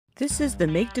This is the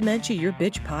Make Dementia Your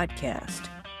Bitch podcast,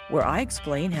 where I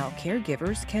explain how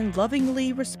caregivers can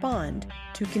lovingly respond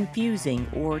to confusing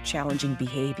or challenging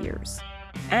behaviors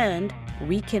and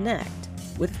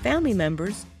reconnect with family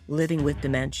members living with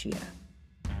dementia.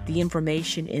 The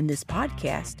information in this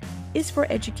podcast is for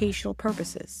educational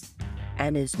purposes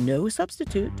and is no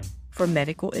substitute for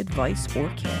medical advice or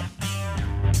care.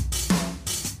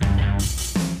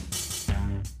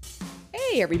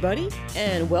 Hey everybody,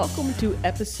 and welcome to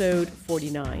episode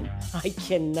 49. I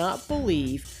cannot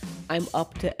believe I'm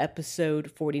up to episode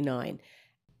 49.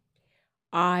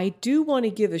 I do want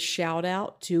to give a shout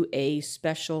out to a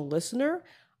special listener.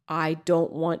 I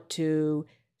don't want to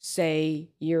say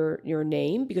your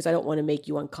name because I don't want to make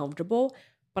you uncomfortable,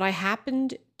 but I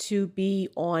happened to be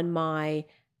on my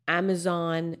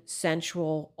Amazon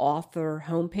Central author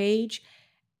homepage,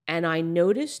 and I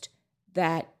noticed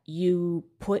that you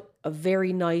put a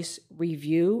very nice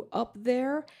review up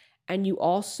there, and you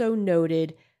also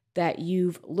noted that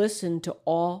you've listened to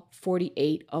all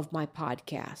 48 of my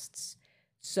podcasts.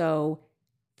 So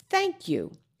thank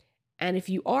you. And if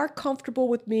you are comfortable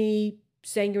with me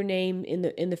saying your name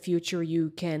in the future, you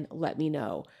can let me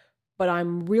know. But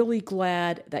I'm really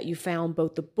glad that you found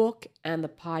both the book and the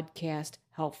podcast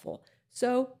helpful.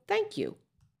 So thank you.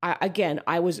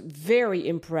 I was very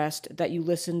impressed that you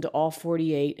listened to all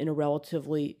 48 in a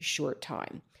relatively short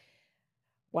time.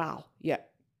 Wow. Yeah.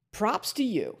 Props to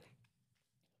you.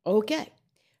 Okay.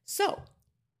 So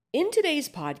in today's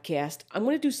podcast, I'm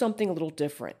going to do something a little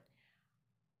different.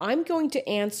 I'm going to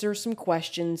answer some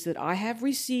questions that I have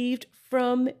received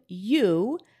from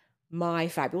you, my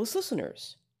fabulous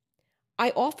listeners.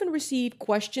 I often receive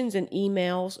questions and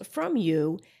emails from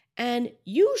you, and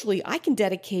usually I can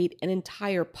dedicate an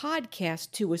entire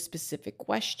podcast to a specific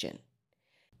question.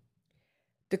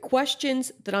 The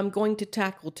questions that I'm going to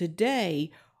tackle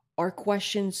today are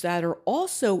questions that are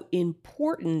also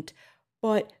important,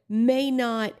 but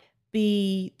the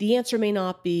answer may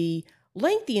not be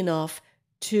lengthy enough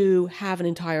to have an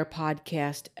entire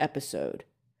podcast episode.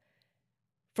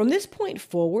 From this point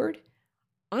forward,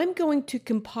 I'm going to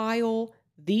compile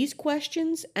these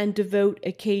questions and devote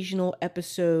occasional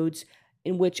episodes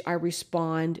in which I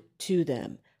respond to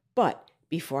them. But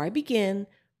before I begin,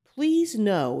 please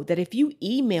know that if you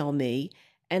email me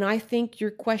and I think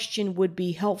your question would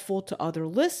be helpful to other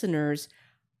listeners,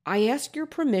 I ask your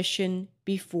permission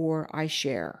before I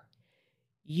share.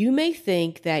 You may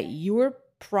think that your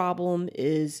problem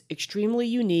is extremely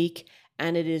unique,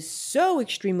 and it is so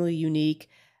extremely unique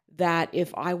that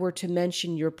if I were to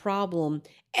mention your problem,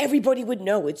 everybody would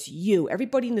know it's you.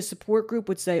 Everybody in the support group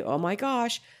would say, oh my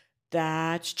gosh,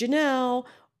 that's Janelle,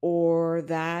 or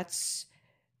that's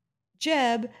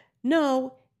Jeb.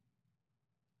 No,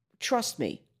 trust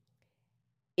me,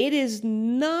 it is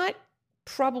not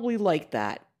probably like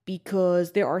that,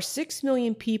 because there are 6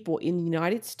 million people in the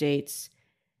United States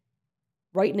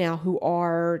right now who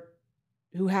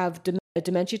have a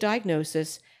dementia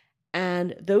diagnosis,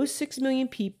 and those 6 million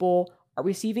people are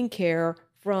receiving care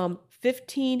from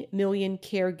 15 million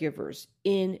caregivers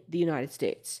in the United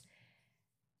States.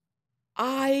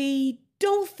 I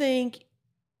don't think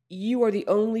you are the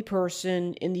only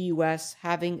person in the U.S.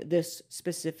 having this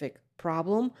specific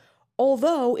problem,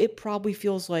 although it probably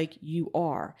feels like you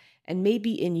are. And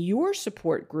maybe in your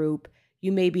support group,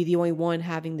 you may be the only one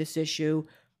having this issue,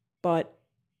 but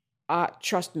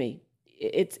trust me,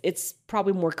 it's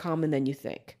probably more common than you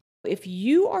think. If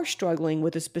you are struggling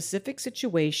with a specific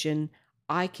situation,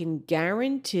 I can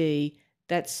guarantee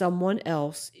that someone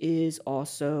else is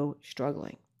also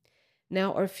struggling.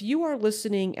 Now, if you are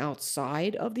listening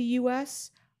outside of the U.S.,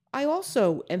 I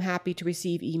also am happy to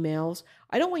receive emails.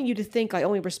 I don't want you to think I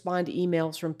only respond to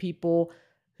emails from people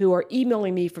who are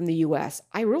emailing me from the U.S.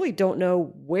 I really don't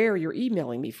know where you're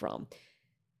emailing me from.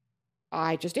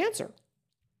 I just answer.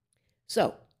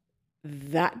 So,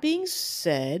 that being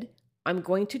said, I'm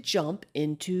going to jump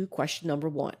into question number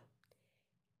 1.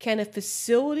 Can a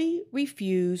facility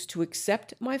refuse to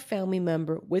accept my family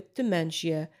member with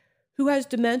dementia who has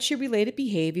dementia-related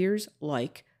behaviors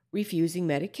like refusing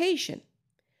medication?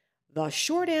 The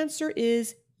short answer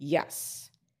is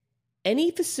yes. Any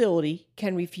facility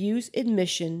can refuse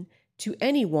admission to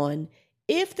anyone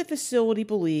if the facility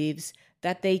believes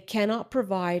that they cannot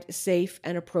provide safe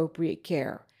and appropriate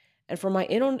care. And for my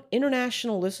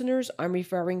international listeners, I'm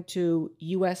referring to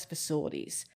U.S.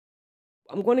 facilities.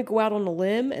 I'm going to go out on a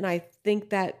limb, and I think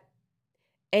that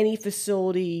any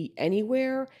facility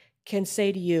anywhere can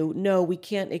say to you, no, we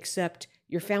can't accept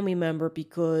your family member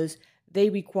because they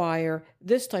require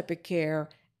this type of care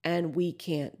and we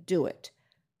can't do it.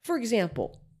 For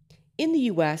example, in the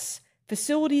U.S.,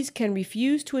 Facilities can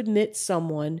refuse to admit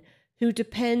someone who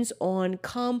depends on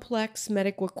complex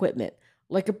medical equipment,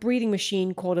 like a breathing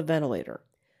machine called a ventilator.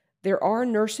 There are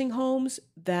nursing homes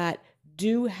that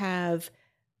do have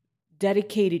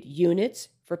dedicated units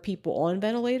for people on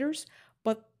ventilators,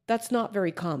 but that's not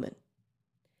very common.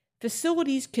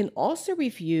 Facilities can also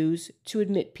refuse to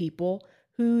admit people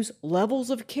whose levels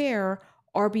of care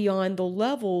are beyond the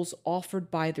levels offered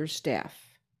by their staff.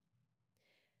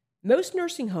 Most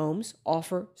nursing homes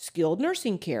offer skilled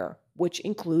nursing care, which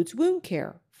includes wound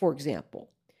care, for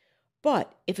example.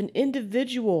 But if an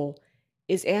individual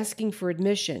is asking for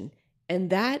admission and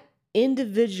that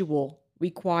individual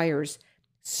requires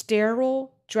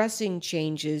sterile dressing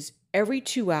changes every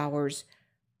 2 hours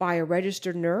by a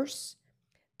registered nurse,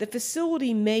 the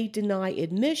facility may deny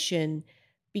admission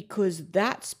because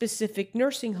that specific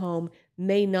nursing home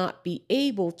may not be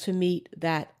able to meet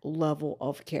that level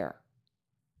of care.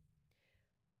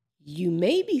 You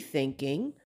may be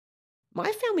thinking,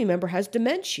 my family member has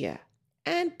dementia,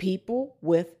 and people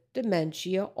with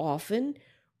dementia often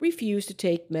refuse to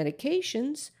take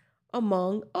medications,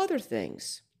 among other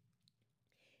things.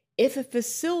 If a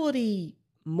facility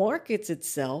markets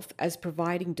itself as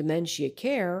providing dementia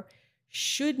care,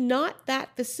 should not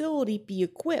that facility be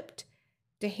equipped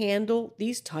to handle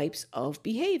these types of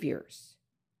behaviors?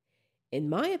 In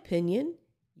my opinion,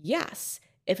 yes.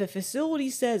 If a facility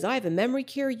says, I have a memory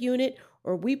care unit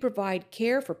or we provide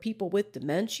care for people with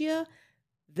dementia,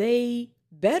 they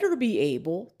better be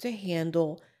able to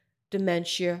handle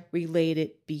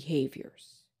dementia-related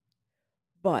behaviors.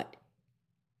 But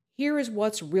here is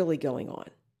what's really going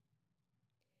on.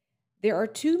 There are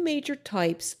two major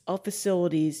types of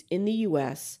facilities in the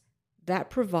U.S.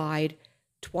 that provide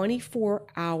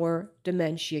 24-hour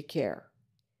dementia care.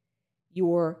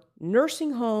 Your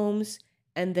nursing homes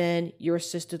and then your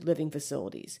assisted living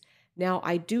facilities. Now,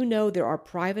 I do know there are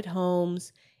private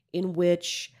homes in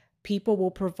which people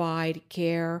will provide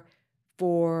care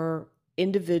for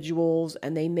individuals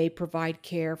and they may provide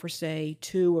care for, say,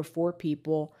 2 or 4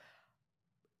 people.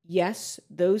 Yes,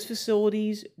 those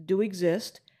facilities do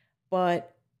exist,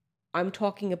 but I'm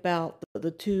talking about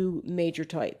the two major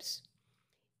types.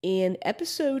 In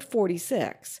episode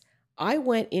 46, I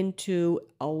went into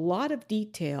a lot of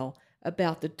detail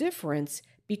about the difference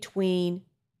between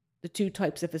the two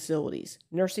types of facilities,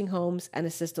 nursing homes and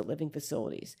assisted living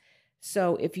facilities.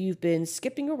 So if you've been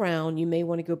skipping around, you may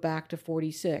want to go back to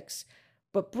 46.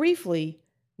 But briefly,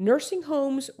 nursing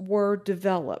homes were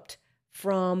developed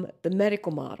from the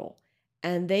medical model,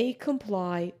 and they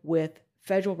comply with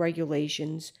federal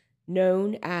regulations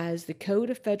known as the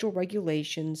Code of Federal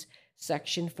Regulations,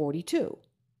 Section 42.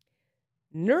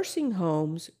 Nursing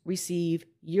homes receive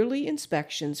yearly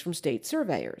inspections from state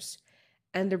surveyors,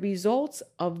 and the results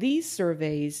of these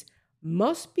surveys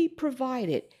must be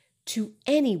provided to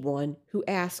anyone who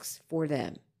asks for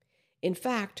them. In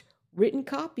fact, written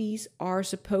copies are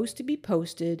supposed to be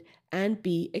posted and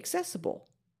be accessible.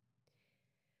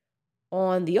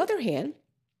 On the other hand,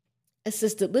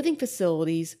 assisted living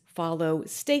facilities follow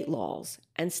state laws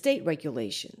and state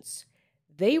regulations.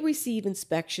 They receive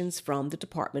inspections from the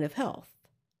Department of Health.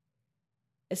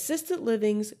 Assisted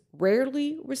livings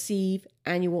rarely receive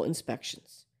annual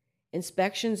inspections.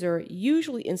 Inspections are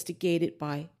usually instigated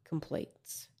by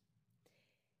complaints.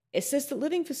 Assisted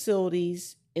living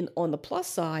facilities, on the plus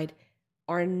side,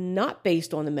 are not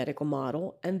based on the medical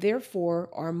model and therefore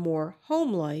are more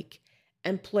home-like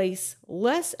and place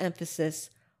less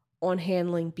emphasis on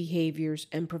handling behaviors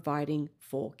and providing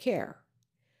full care.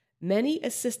 Many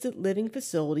assisted living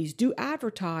facilities do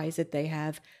advertise that they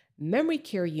have memory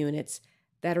care units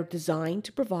that are designed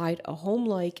to provide a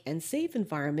home-like and safe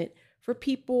environment for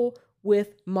people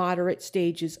with moderate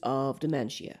stages of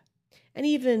dementia, and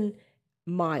even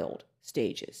mild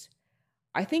stages.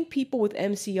 I think people with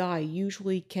MCI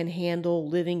usually can handle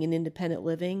living in independent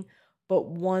living, but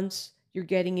once you're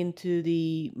getting into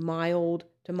the mild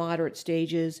to moderate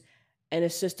stages, an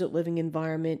assisted living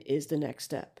environment is the next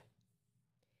step.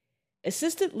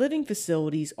 Assisted living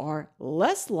facilities are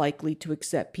less likely to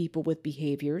accept people with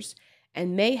behaviors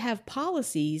and may have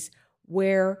policies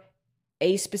where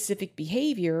a specific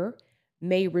behavior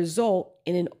may result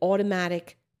in an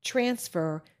automatic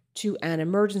transfer to an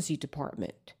emergency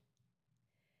department.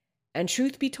 And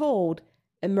truth be told,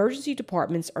 emergency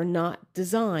departments are not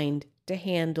designed to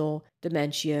handle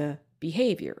dementia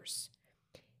behaviors.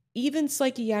 Even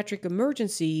psychiatric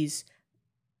emergencies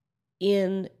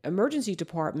in emergency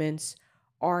departments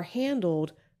are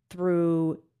handled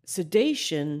through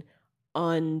sedation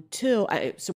and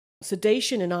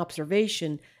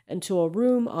observation until a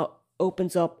room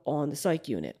opens up on the psych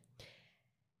unit.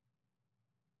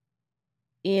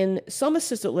 In some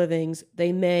assisted livings,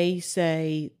 they may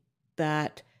say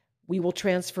that we will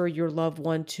transfer your loved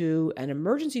one to an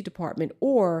emergency department,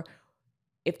 or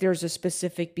if there's a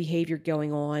specific behavior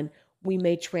going on, we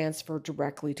may transfer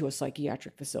directly to a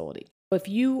psychiatric facility. If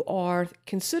you are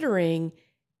considering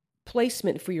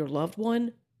placement for your loved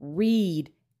one,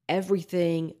 read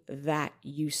everything that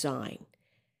you sign,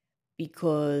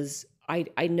 because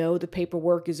I know the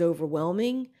paperwork is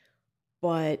overwhelming,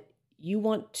 but you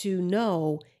want to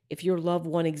know if your loved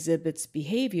one exhibits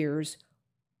behaviors,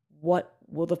 what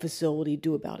will the facility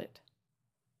do about it?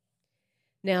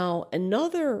 Now,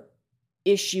 another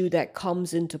issue that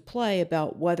comes into play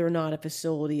about whether or not a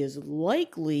facility is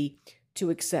likely to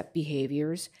accept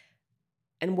behaviors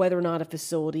and whether or not a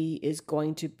facility is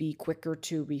going to be quicker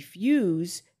to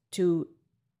refuse to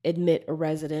admit a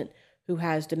resident who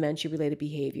has dementia-related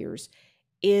behaviors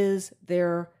is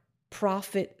their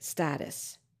profit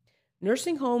status.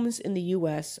 Nursing homes in the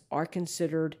U.S. are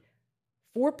considered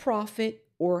for-profit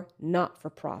or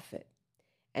not-for-profit.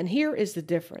 And here is the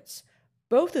difference.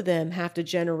 Both of them have to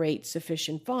generate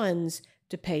sufficient funds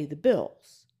to pay the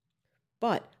bills.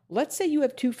 But let's say you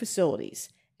have two facilities,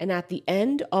 and at the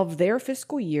end of their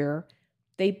fiscal year,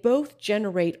 they both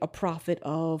generate a profit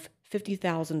of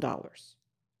 $50,000.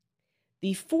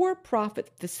 The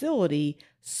for-profit facility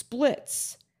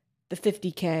splits the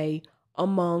 $50K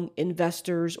among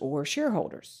investors or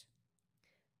shareholders.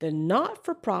 The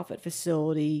not-for-profit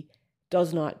facility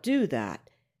does not do that.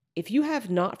 If you have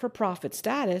not-for-profit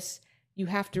status, you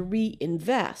have to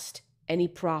reinvest any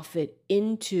profit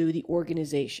into the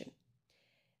organization.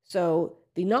 So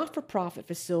the not-for-profit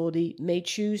facility may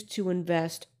choose to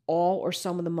invest all or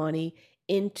some of the money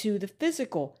into the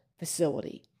physical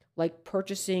facility, like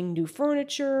purchasing new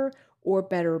furniture or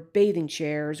better bathing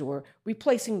chairs or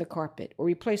replacing the carpet or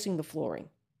replacing the flooring.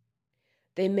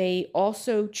 They may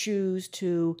also choose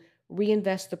to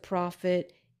reinvest the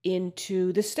profit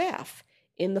into the staff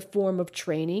in the form of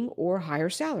training or higher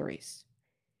salaries.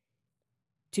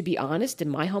 To be honest, in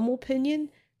my humble opinion,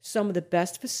 some of the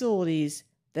best facilities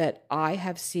that I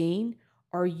have seen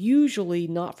are usually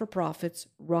not-for-profits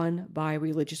run by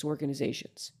religious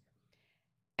organizations.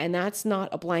 And that's not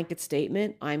a blanket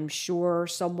statement. I'm sure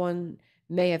someone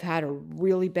may have had a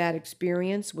really bad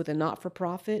experience with a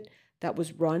not-for-profit that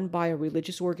was run by a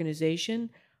religious organization,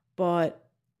 but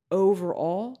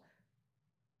overall,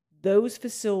 those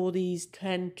facilities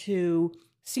tend to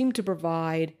seem to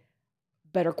provide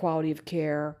better quality of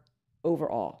care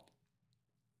overall.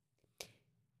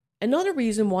 Another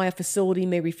reason why a facility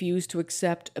may refuse to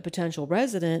accept a potential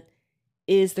resident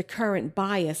is the current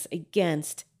bias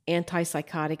against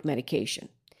antipsychotic medication.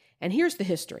 And here's the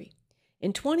history.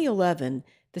 In 2011,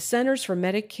 the Centers for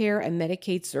Medicare and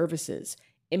Medicaid Services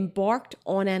embarked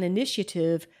on an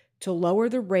initiative to lower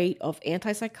the rate of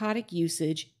antipsychotic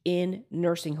usage in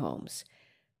nursing homes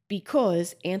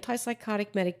because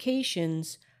antipsychotic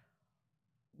medications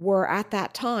were at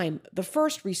that time the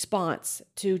first response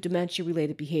to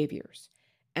dementia-related behaviors.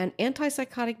 And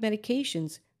antipsychotic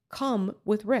medications come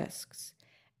with risks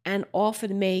and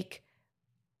often make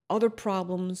other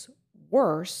problems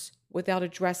worse without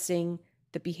addressing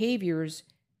the behaviors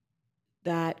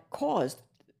that caused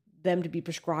them to be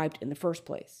prescribed in the first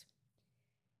place.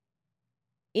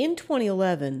 In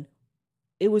 2011,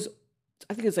 I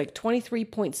think it was like 23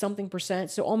 point something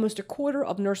percent, so almost a quarter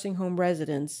of nursing home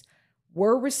residents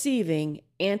were receiving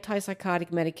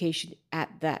antipsychotic medication at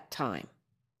that time.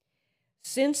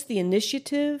 Since the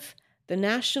initiative, the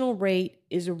national rate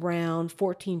is around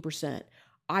 14%.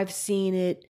 I've seen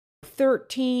it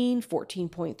 13,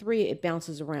 14.3, it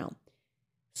bounces around.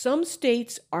 Some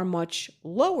states are much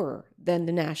lower than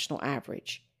the national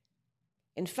average.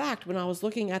 In fact, when I was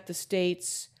looking at the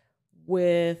states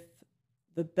with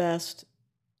the best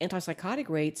antipsychotic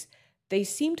rates, they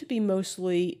seem to be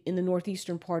mostly in the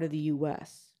northeastern part of the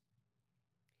U.S.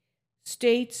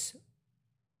 States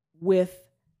with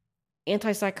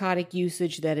antipsychotic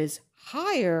usage that is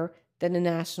higher than the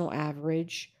national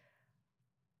average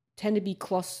tend to be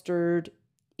clustered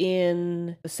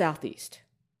in the southeast.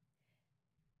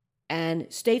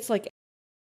 And states like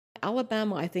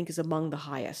Alabama, I think, is among the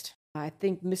highest. I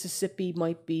think Mississippi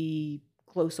might be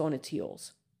close on its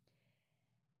heels.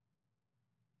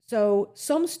 So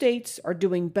some states are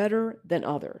doing better than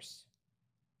others.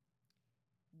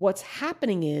 What's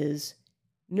happening is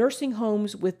nursing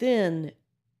homes within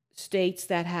states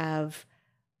that have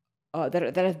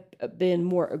been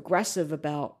more aggressive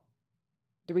about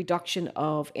the reduction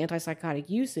of antipsychotic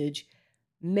usage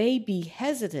may be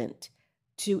hesitant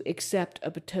to accept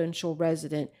a potential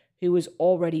resident who is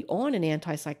already on an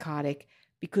antipsychotic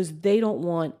because they don't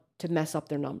want to mess up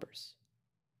their numbers.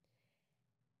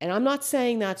 And I'm not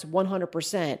saying that's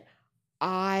 100%.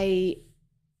 I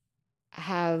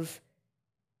have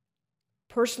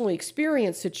personally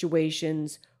experienced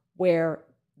situations where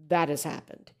that has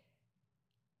happened,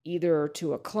 either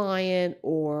to a client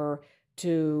or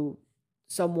to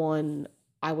someone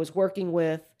I was working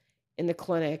with in the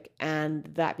clinic, and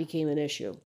that became an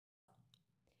issue.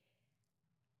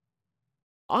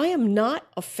 I am not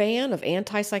a fan of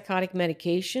antipsychotic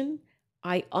medication.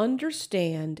 I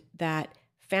understand that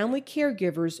family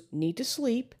caregivers need to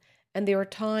sleep, and there are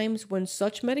times when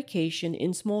such medication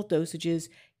in small dosages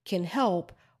can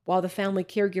help while the family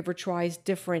caregiver tries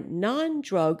different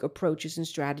non-drug approaches and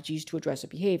strategies to address a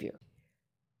behavior.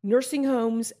 Nursing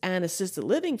homes and assisted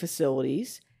living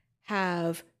facilities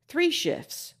have 3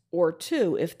 shifts, or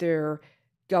 2 if they're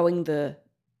going the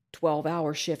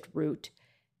 12-hour shift route,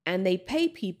 and they pay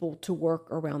people to work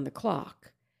around the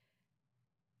clock.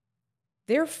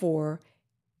 Therefore,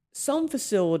 some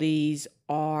facilities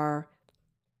are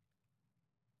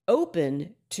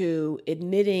open to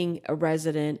admitting a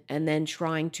resident and then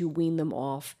trying to wean them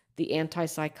off the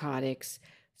antipsychotics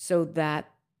so that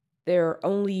they're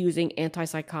only using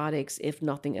antipsychotics if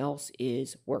nothing else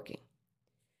is working.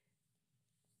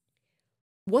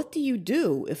 What do you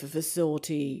do if a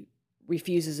facility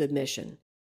refuses admission?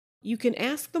 You can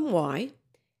ask them why,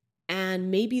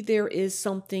 and maybe there is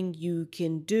something you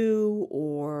can do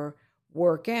or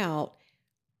work out.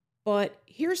 But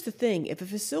here's the thing, if a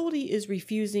facility is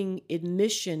refusing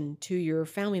admission to your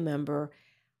family member,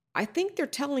 I think they're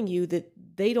telling you that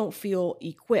they don't feel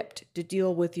equipped to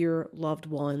deal with your loved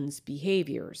one's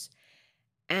behaviors.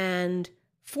 And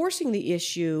forcing the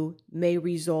issue may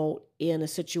result in a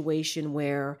situation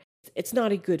where it's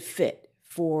not a good fit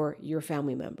for your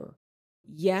family member.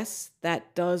 Yes,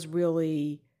 that's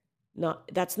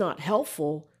not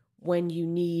helpful when you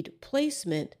need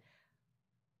placement,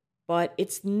 but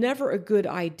it's never a good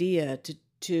idea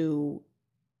to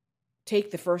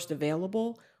take the first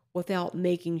available without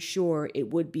making sure it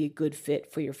would be a good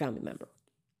fit for your family member.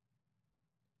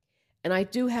 And I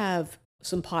do have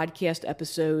some podcast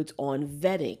episodes on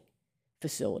vetting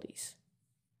facilities.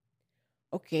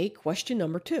 Okay, question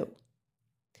number 2.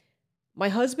 My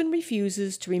husband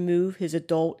refuses to remove his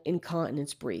adult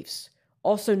incontinence briefs,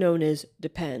 also known as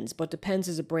Depends, but Depends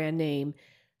is a brand name,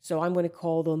 so I'm going to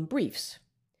call them briefs.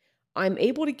 I'm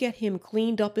able to get him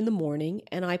cleaned up in the morning,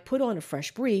 and I put on a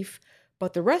fresh brief,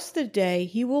 but the rest of the day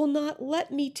he will not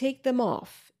let me take them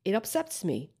off. It upsets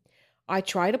me. I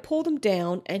try to pull them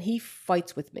down, and he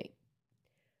fights with me.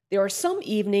 There are some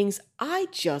evenings I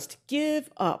just give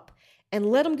up and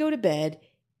let him go to bed,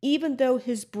 even though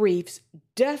his briefs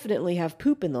definitely have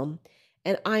poop in them,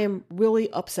 and I am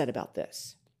really upset about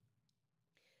this.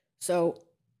 So,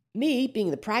 me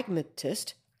being the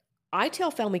pragmatist, I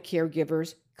tell family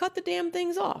caregivers, cut the damn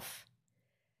things off.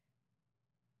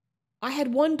 I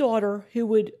had one daughter who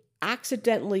would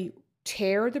accidentally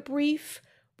tear the brief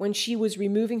when she was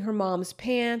removing her mom's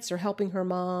pants or helping her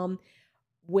mom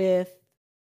with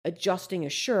adjusting a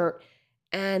shirt,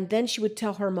 and then she would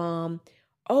tell her mom,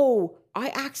 "Oh, I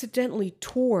accidentally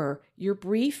tore your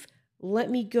brief. Let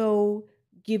me go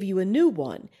give you a new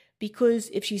one." Because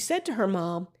if she said to her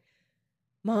mom,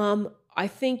 "Mom, I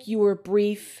think your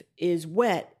brief is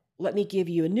wet. Let me give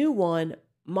you a new one,"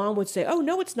 Mom would say, "Oh,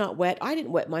 no, it's not wet. I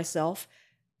didn't wet myself."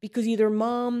 Because either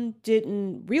Mom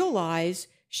didn't realize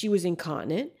she was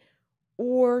incontinent,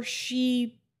 or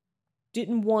she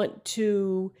didn't want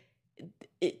to.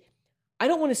 I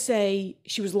don't want to say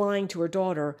she was lying to her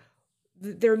daughter.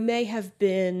 There may have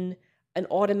been an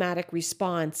automatic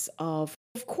response of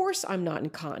course I'm not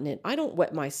incontinent. I don't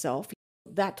wet myself,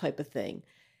 that type of thing.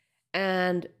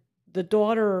 And the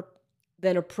daughter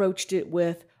then approached it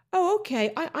with, "Oh,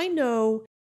 okay, I know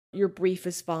your brief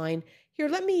is fine. Here,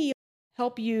 let me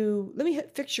help you. Let me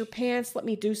fix your pants. Let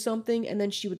me do something." And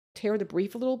then she would tear the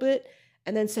brief a little bit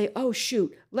and then say, "Oh,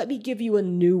 shoot, let me give you a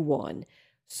new one."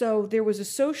 So there was a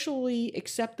socially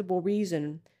acceptable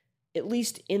reason, at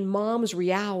least in Mom's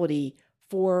reality,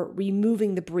 for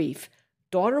removing the brief.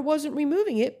 Daughter wasn't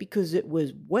removing it because it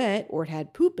was wet or it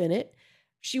had poop in it.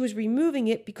 She was removing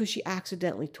it because she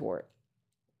accidentally tore it.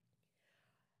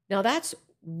 Now that's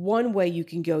one way you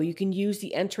can go. You can use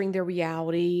the entering their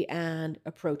reality and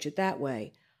approach it that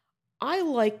way. I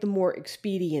like the more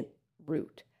expedient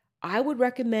route. I would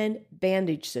recommend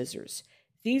bandage scissors.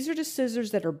 These are the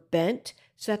scissors that are bent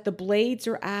so that the blades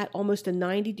are at almost a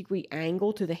 90-degree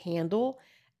angle to the handle,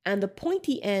 and the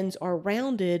pointy ends are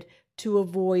rounded to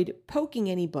avoid poking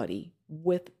anybody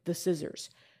with the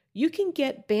scissors. You can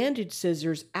get bandage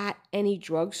scissors at any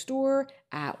drugstore,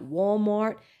 at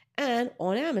Walmart, and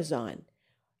on Amazon.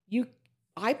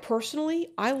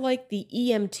 I like the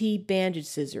EMT bandage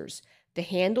scissors. The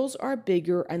handles are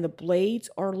bigger and the blades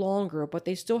are longer, but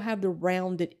they still have the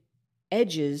rounded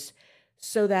edges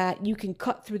so that you can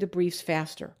cut through the briefs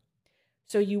faster.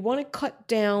 So you want to cut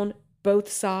down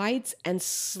both sides and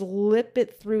slip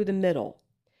it through the middle.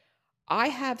 I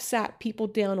have sat people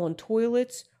down on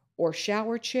toilets or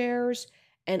shower chairs,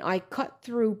 and I cut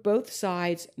through both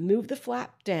sides, moved the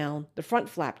front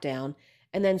flap down,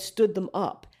 and then stood them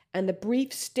up. And the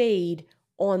brief stayed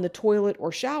on the toilet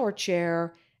or shower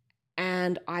chair,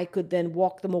 and I could then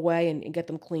walk them away and get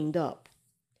them cleaned up.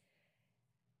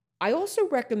 I also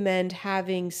recommend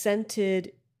having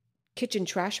scented kitchen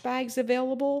trash bags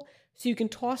available so you can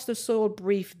toss the soiled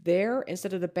brief there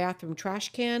instead of the bathroom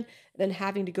trash can, then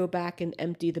having to go back and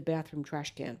empty the bathroom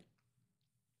trash can.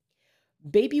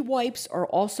 Baby wipes are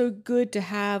also good to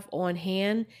have on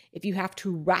hand if you have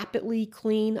to rapidly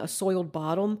clean a soiled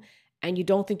bottom and you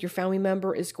don't think your family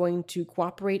member is going to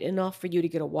cooperate enough for you to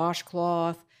get a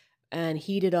washcloth and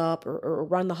heat it up or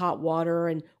run the hot water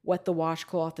and wet the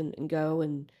washcloth and go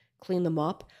and clean them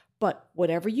up. But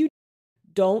whatever you do,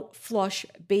 don't flush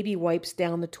baby wipes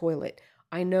down the toilet.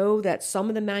 I know that some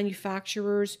of the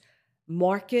manufacturers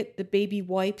market the baby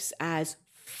wipes as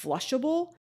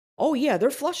flushable. Oh yeah, they're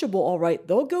flushable, all right.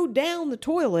 They'll go down the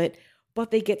toilet,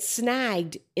 but they get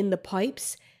snagged in the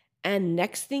pipes. And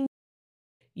next thing,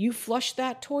 you flush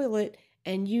that toilet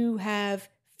and you have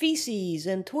feces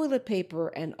and toilet paper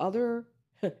and other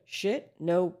shit,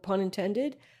 no pun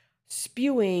intended,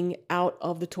 spewing out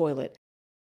of the toilet.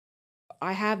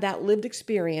 I have that lived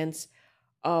experience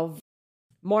of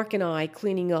Mark and I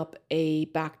cleaning up a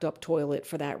backed up toilet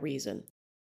for that reason.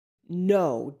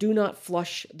 No, do not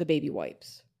flush the baby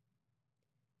wipes.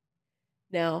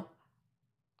 Now,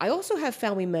 I also have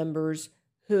family members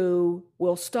who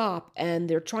will stop and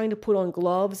they're trying to put on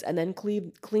gloves and then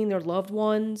clean their loved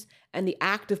ones, and the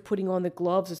act of putting on the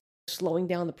gloves is slowing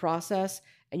down the process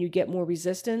and you get more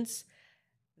resistance.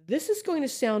 This is going to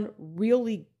sound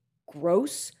really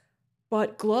gross,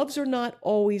 but gloves are not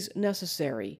always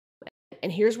necessary.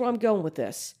 And here's where I'm going with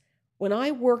this. When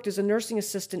I worked as a nursing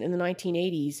assistant in the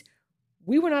 1980s,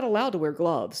 we were not allowed to wear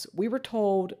gloves. We were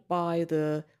told by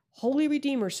the Holy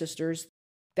Redeemer sisters,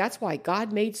 that's why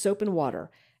God made soap and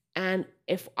water. And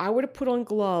if I were to put on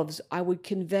gloves, I would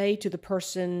convey to the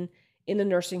person in the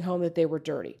nursing home that they were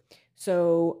dirty.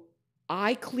 So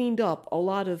I cleaned up a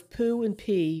lot of poo and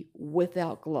pee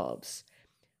without gloves.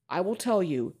 I will tell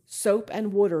you, soap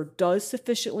and water does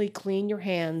sufficiently clean your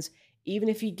hands, even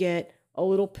if you get a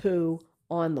little poo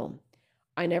on them.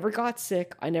 I never got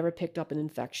sick. I never picked up an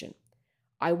infection.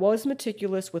 I was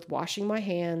meticulous with washing my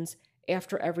hands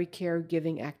after every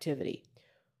caregiving activity,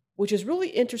 which is really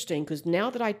interesting because now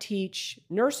that I teach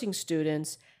nursing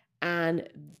students and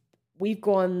we've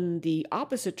gone the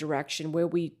opposite direction where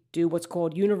we do what's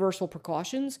called universal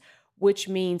precautions, which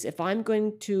means if I'm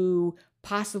going to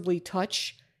possibly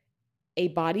touch a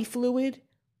body fluid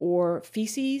or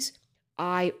feces,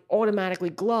 I automatically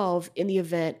glove in the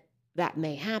event that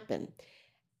may happen.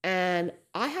 And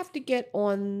I have to get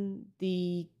on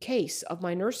the case of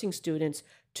my nursing students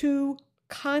to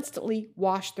constantly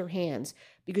wash their hands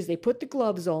because they put the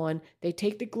gloves on, they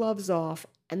take the gloves off,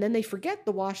 and then they forget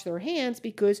to wash their hands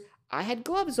because I had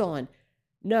gloves on.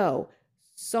 No,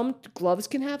 some gloves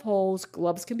can have holes,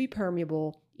 gloves can be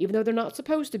permeable, even though they're not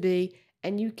supposed to be,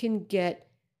 and you can get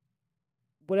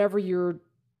whatever you're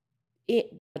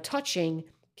touching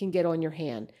can get on your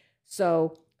hand.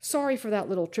 So sorry for that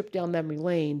little trip down memory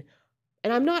lane.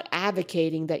 And I'm not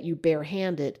advocating that you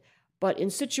barehand it, but in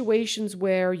situations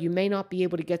where you may not be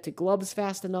able to get to gloves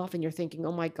fast enough and you're thinking,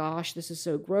 oh my gosh, this is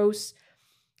so gross.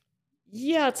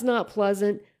 Yeah, it's not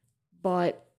pleasant,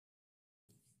 but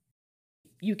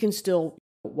you can still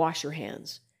wash your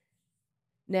hands.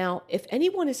 Now, if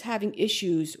anyone is having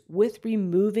issues with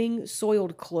removing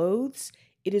soiled clothes,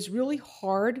 it is really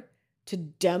hard to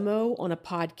demo on a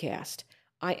podcast.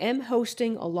 I am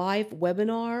hosting a live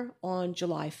webinar on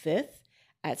July 5th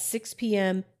at 6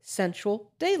 p.m.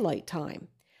 Central Daylight Time.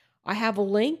 I have a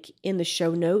link in the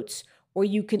show notes where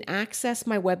you can access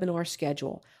my webinar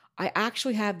schedule. I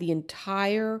actually have the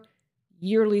entire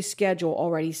yearly schedule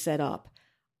already set up.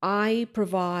 I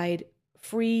provide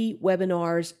free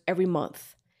webinars every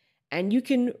month. And you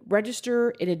can register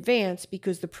in advance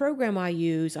because the program I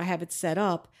use, I have it set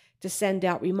up to send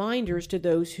out reminders to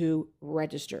those who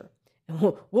register.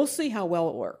 And we'll see how well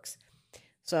it works.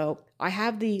 So I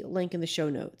have the link in the show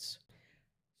notes.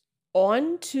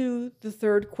 On to the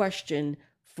third question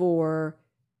for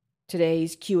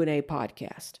today's Q&A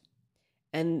podcast.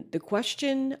 And the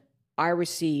question I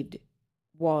received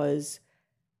was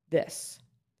this.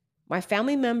 My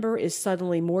family member is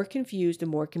suddenly more confused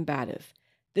and more combative.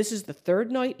 This is the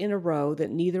third night in a row that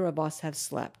neither of us have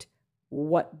slept.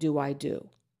 What do I do?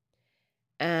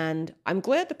 And I'm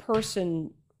glad the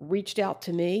person reached out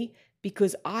to me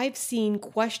because I've seen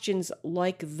questions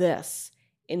like this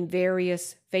in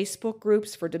various Facebook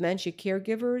groups for dementia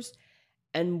caregivers.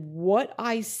 And what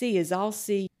I see is I'll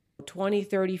see 20,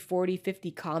 30, 40,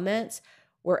 50 comments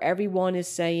where everyone is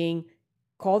saying,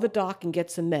 call the doc and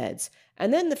get some meds.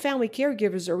 And then the family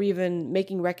caregivers are even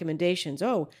making recommendations.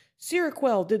 Oh,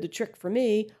 Seroquel did the trick for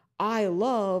me. I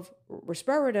love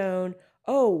risperidone.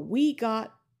 Oh, we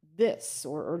got this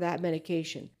or that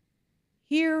medication.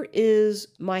 Here is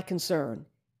my concern.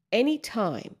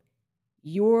 Anytime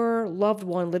your loved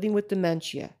one living with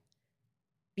dementia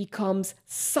becomes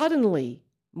suddenly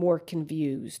more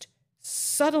confused,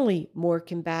 suddenly more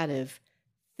combative,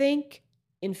 think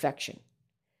infection.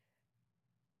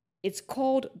 It's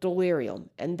called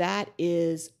delirium, and that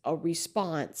is a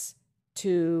response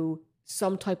to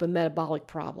some type of metabolic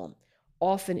problem,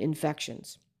 often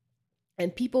infections.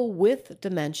 And people with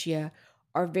dementia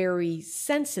are very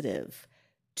sensitive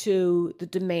to the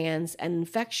demands an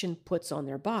infection puts on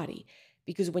their body.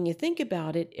 Because when you think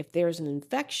about it, if there's an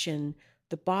infection,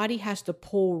 the body has to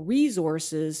pull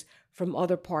resources from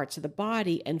other parts of the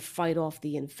body and fight off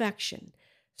the infection.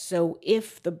 So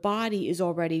if the body is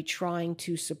already trying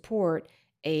to support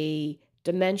a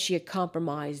dementia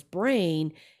compromised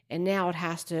brain, and now it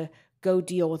has to go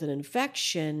deal with an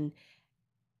infection,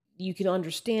 you can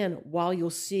understand why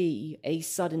you'll see a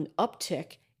sudden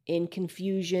uptick in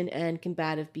confusion and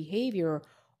combative behavior.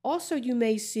 Also, you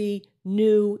may see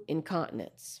new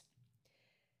incontinence.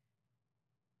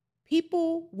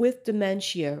 People with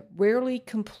dementia rarely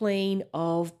complain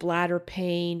of bladder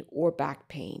pain or back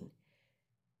pain.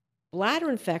 Bladder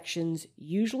infections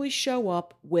usually show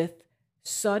up with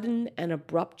sudden and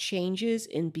abrupt changes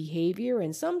in behavior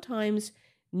and sometimes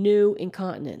new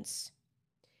incontinence.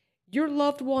 Your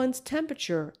loved one's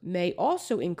temperature may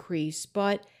also increase,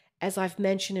 but as I've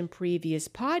mentioned in previous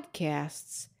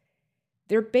podcasts,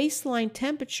 their baseline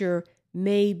temperature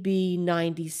may be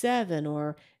 97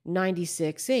 or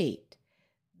 96.8.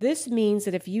 This means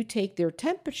that if you take their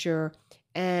temperature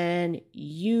and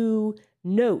you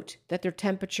note that their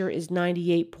temperature is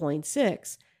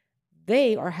 98.6,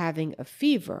 they are having a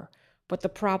fever. But the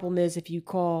problem is if you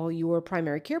call your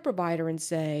primary care provider and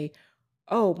say,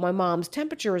 oh, my mom's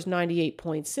temperature is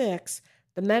 98.6,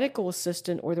 the medical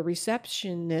assistant or the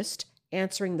receptionist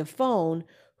answering the phone,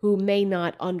 who may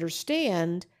not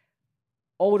understand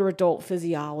older adult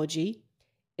physiology,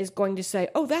 is going to say,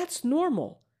 oh, that's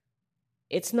normal.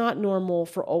 It's not normal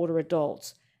for older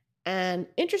adults. And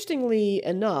interestingly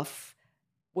enough,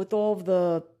 with all of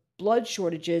the blood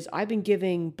shortages, I've been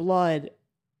giving blood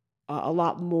a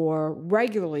lot more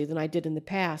regularly than I did in the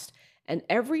past. And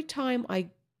every time I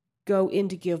go in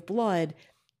to give blood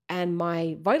and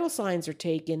my vital signs are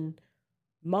taken,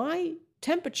 my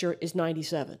temperature is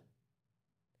 97,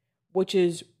 which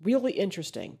is really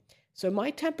interesting. So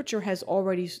my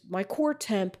core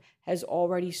temp has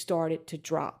already started to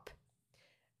drop.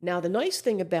 Now, the nice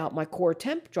thing about my core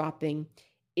temp dropping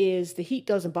is the heat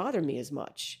doesn't bother me as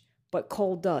much, but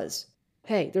cold does.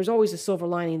 Hey, there's always a silver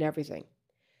lining in everything.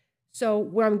 So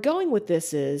where I'm going with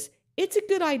this is, it's a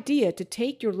good idea to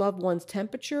take your loved one's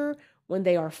temperature when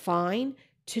they are fine,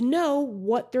 to know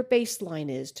what their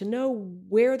baseline is, to know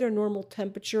where their normal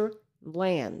temperature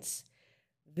lands.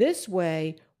 This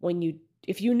way,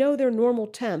 if you know their normal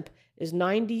temp is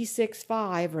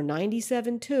 96.5 or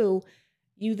 97.2,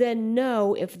 you then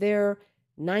know if they're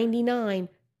 99,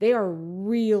 they are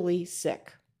really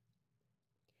sick.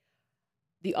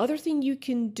 The other thing you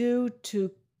can do to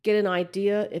get an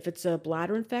idea if it's a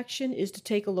bladder infection is to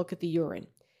take a look at the urine.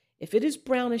 If it is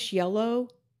brownish yellow,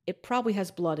 it probably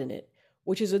has blood in it,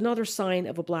 which is another sign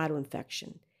of a bladder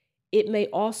infection. It may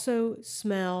also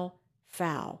smell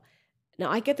foul. Now,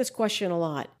 I get this question a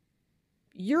lot.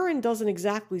 Urine doesn't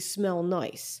exactly smell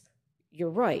nice.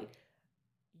 You're right.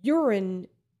 Urine,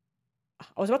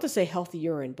 I was about to say healthy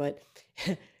urine, but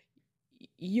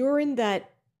urine that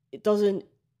isn't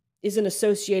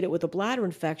associated with a bladder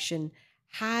infection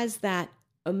has that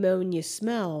ammonia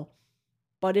smell.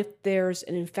 But if there's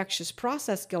an infectious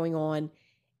process going on,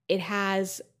 it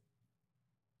has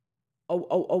a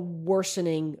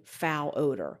worsening foul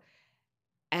odor.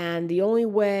 And the only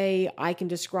way I can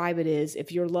describe it is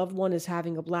if your loved one is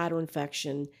having a bladder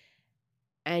infection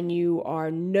and you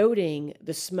are noting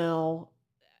the smell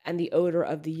and the odor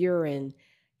of the urine,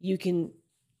 you can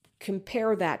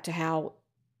compare that to how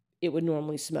it would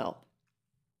normally smell.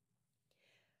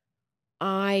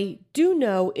 I do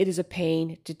know it is a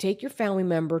pain to take your family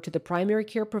member to the primary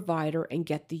care provider and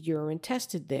get the urine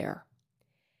tested there.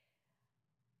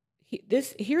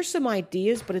 Here's some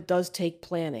ideas, but it does take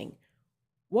planning.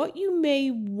 What you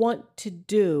may want to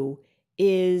do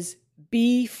is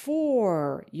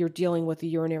before you're dealing with a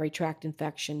urinary tract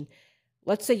infection,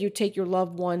 let's say you take your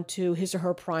loved one to his or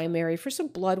her primary for some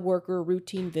blood work or a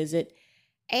routine visit,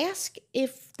 ask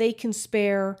if they can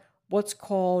spare what's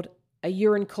called a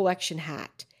urine collection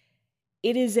hat.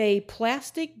 It is a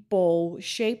plastic bowl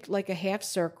shaped like a half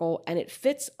circle, and it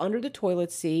fits under the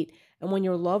toilet seat. And when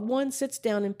your loved one sits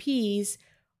down and pees,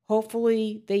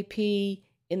 hopefully they pee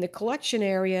in the collection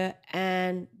area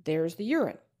and there's the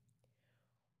urine.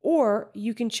 Or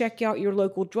you can check out your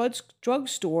local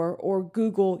drugstore or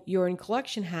Google urine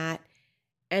collection hat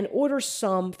and order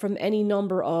some from any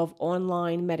number of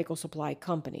online medical supply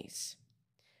companies.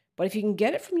 But if you can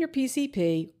get it from your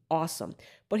PCP, awesome.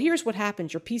 But here's what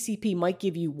happens. Your PCP might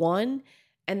give you one,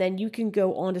 and then you can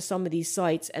go onto some of these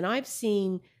sites. And I've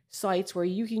seen sites where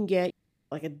you can get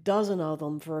like a dozen of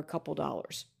them for a couple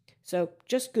dollars. So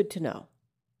just good to know.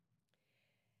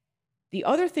 The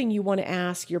other thing you want to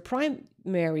ask your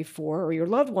primary for, or your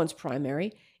loved one's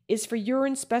primary, is for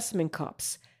urine specimen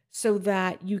cups so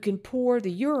that you can pour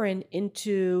the urine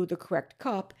into the correct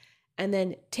cup and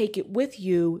then take it with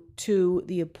you to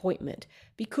the appointment.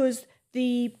 Because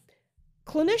the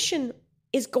clinician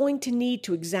is going to need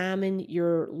to examine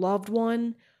your loved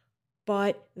one,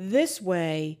 but this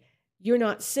way you're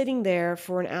not sitting there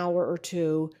for an hour or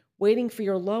two waiting for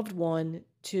your loved one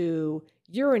to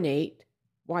urinate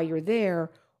while you're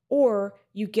there, or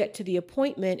you get to the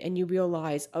appointment and you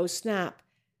realize, oh snap,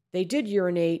 they did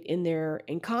urinate in their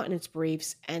incontinence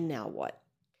briefs, and now what?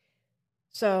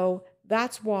 So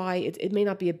that's why it may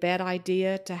not be a bad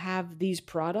idea to have these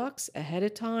products ahead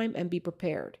of time and be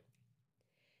prepared.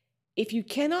 If you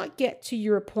cannot get to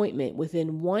your appointment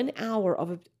within 1 hour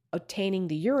of obtaining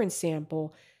the urine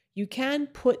sample, you can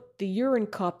put the urine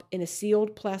cup in a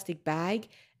sealed plastic bag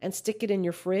and stick it in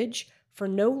your fridge for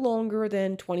no longer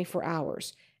than 24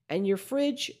 hours. And your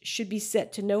fridge should be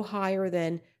set to no higher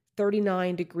than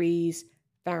 39 degrees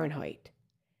Fahrenheit.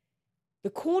 The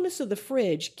coolness of the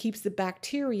fridge keeps the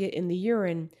bacteria in the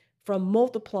urine from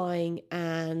multiplying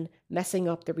and messing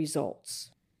up the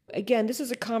results. Again, this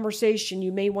is a conversation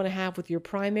you may want to have with your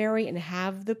primary and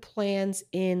have the plans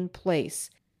in place.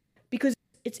 Because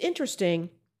it's interesting,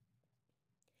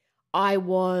 I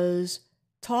was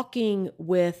talking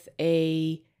with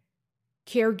a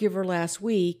caregiver last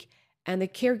week, and the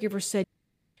caregiver said,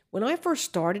 when I first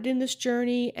started in this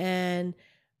journey and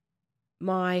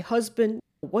my husband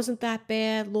wasn't that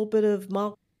bad, a little bit of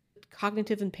mild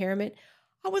cognitive impairment,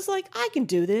 I was like, I can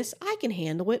do this, I can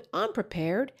handle it, I'm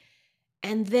prepared.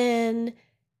 And then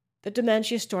the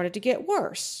dementia started to get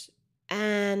worse.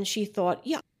 And she thought,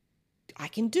 yeah, I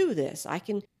can do this. I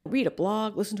can read a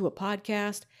blog, listen to a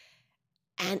podcast.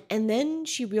 And then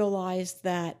she realized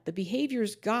that the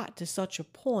behaviors got to such a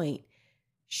point,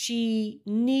 she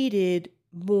needed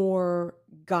more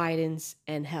guidance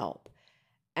and help.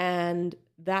 And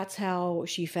that's how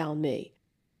she found me.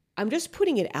 I'm just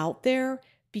putting it out there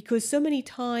because so many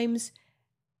times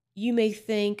you may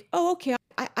think, oh, okay,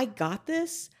 I got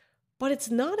this, but it's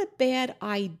not a bad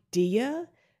idea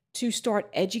to start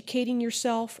educating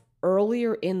yourself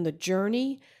earlier in the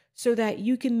journey so that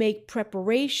you can make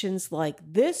preparations like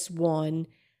this one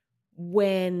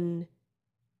when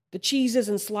the cheese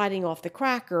isn't sliding off the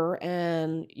cracker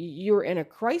and you're in a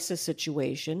crisis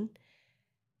situation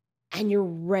and you're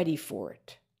ready for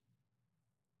it.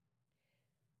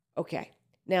 Okay,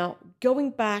 now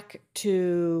going back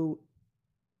to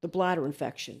the bladder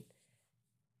infection.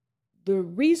 The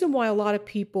reason why a lot of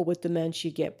people with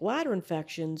dementia get bladder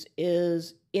infections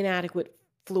is inadequate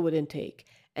fluid intake.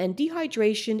 And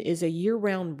dehydration is a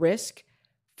year-round risk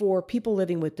for people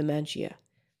living with dementia.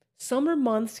 Summer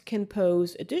months can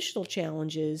pose additional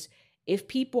challenges if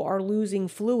people are losing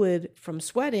fluid from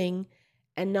sweating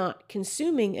and not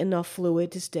consuming enough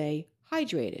fluid to stay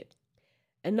hydrated.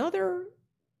 Another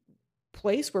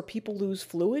place where people lose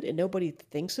fluid and nobody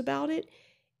thinks about it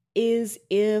is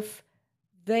if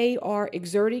they are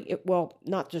exerting, well,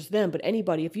 not just them, but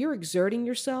anybody. If you're exerting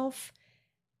yourself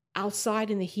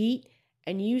outside in the heat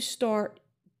and you start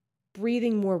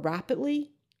breathing more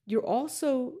rapidly, you're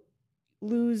also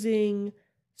losing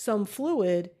some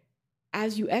fluid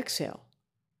as you exhale.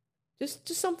 Just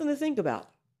something to think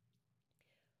about.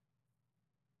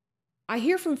 I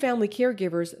hear from family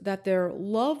caregivers that their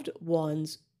loved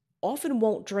ones often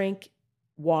won't drink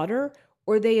water,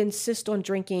 or they insist on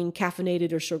drinking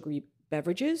caffeinated or sugary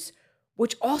beverages,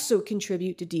 which also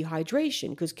contribute to dehydration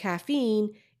because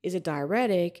caffeine is a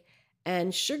diuretic,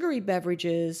 and sugary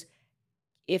beverages,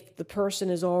 if the person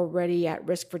is already at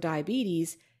risk for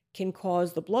diabetes, can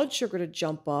cause the blood sugar to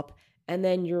jump up, and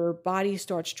then your body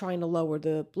starts trying to lower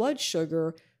the blood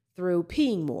sugar through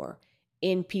peeing more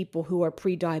in people who are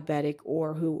pre-diabetic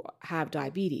or who have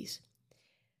diabetes.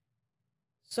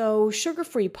 So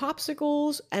sugar-free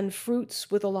popsicles and fruits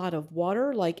with a lot of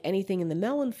water, like anything in the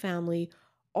melon family,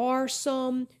 are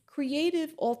some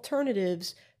creative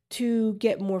alternatives to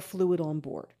get more fluid on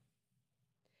board.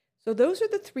 So those are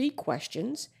the 3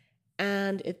 questions.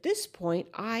 And at this point,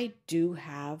 I do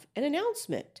have an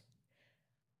announcement.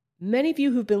 Many of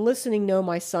you who've been listening know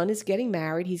my son is getting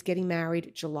married. He's getting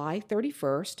married July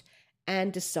 31st.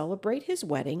 And to celebrate his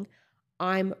wedding,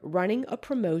 I'm running a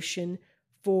promotion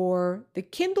for the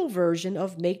Kindle version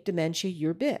of Make Dementia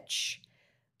Your Bitch.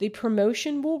 The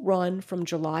promotion will run from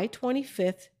July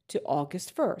 25th to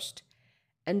August 1st.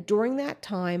 And during that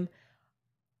time,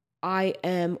 I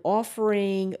am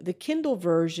offering the Kindle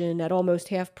version at almost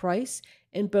half price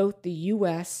in both the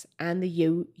US and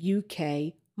the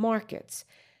UK markets.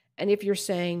 And if you're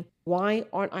saying, why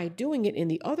aren't I doing it in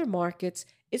the other markets?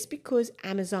 It's because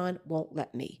Amazon won't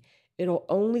let me. It'll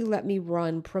only let me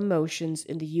run promotions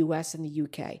in the US and the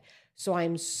UK. So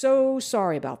I'm so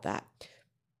sorry about that.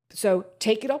 So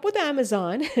take it up with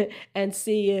Amazon and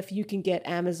see if you can get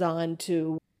Amazon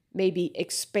to maybe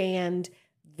expand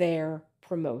their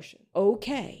promotion.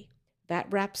 Okay,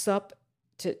 that wraps up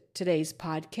today's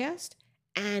podcast.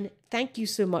 And thank you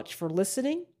so much for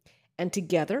listening. And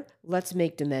together, let's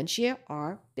make dementia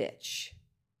our bitch.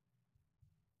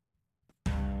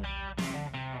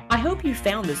 I hope you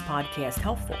found this podcast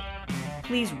helpful.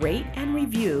 Please rate and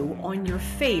review on your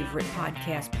favorite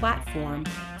podcast platform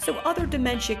so other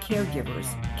dementia caregivers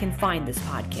can find this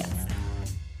podcast.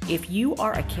 If you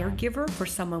are a caregiver for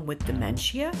someone with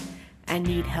dementia and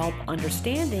need help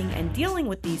understanding and dealing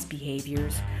with these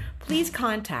behaviors, please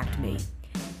contact me.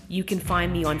 You can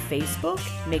find me on Facebook,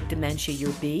 Make Dementia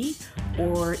Your B,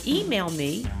 or email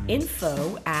me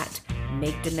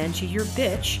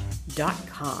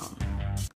info@makedementiayourbitch.com.